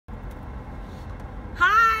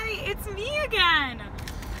it's me again.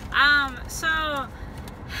 So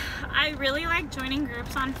I really like joining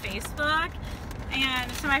groups on Facebook,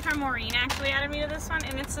 and so my friend Maureen actually added me to this one,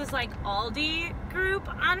 and it's this like Aldi group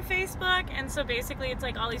on Facebook, and so basically it's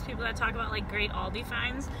like all these people that talk about like great Aldi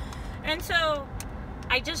finds, and so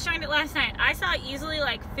I just joined it last night. I saw easily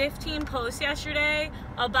like 15 posts yesterday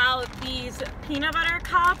about these peanut butter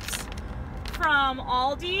cups from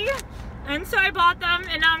Aldi, and so I bought them,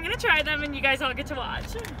 and now I'm gonna try them, and you guys all get to watch.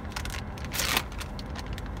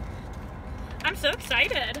 I'm so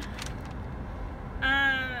excited.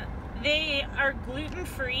 They are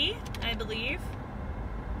gluten-free, I believe,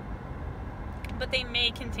 but they may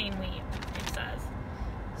contain wheat, it says,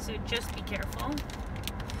 so just be careful.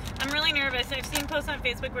 I'm really nervous. I've seen posts on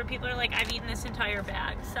Facebook where people are like, I've eaten this entire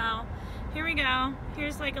bag, so here we go.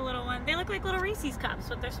 Here's like a little one. They look like little Reese's cups,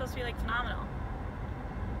 but they're supposed to be like phenomenal.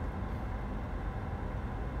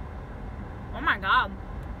 Oh my god.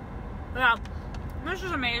 Yeah, this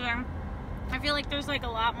is amazing. I feel like there's like a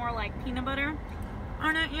lot more like peanut butter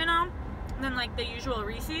on it, you know, than like the usual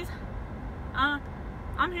Reese's.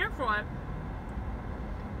 I'm here for it.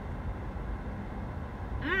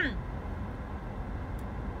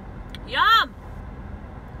 Yum!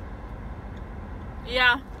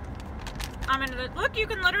 Yeah, I'm into it. Look, you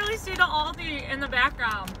can literally see the Aldi in the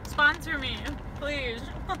background. Sponsor me, please.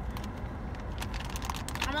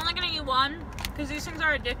 I'm only gonna eat one because these things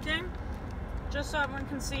are addicting, just so everyone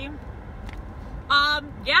can see.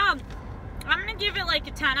 Yeah, I'm gonna give it like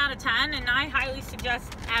a 10 out of 10, and I highly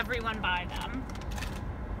suggest everyone buy them.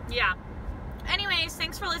 Yeah. Anyways,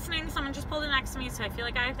 thanks for listening. Someone just pulled it next to me, so I feel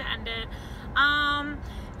like I have to end it.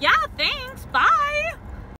 Yeah, thanks. Bye.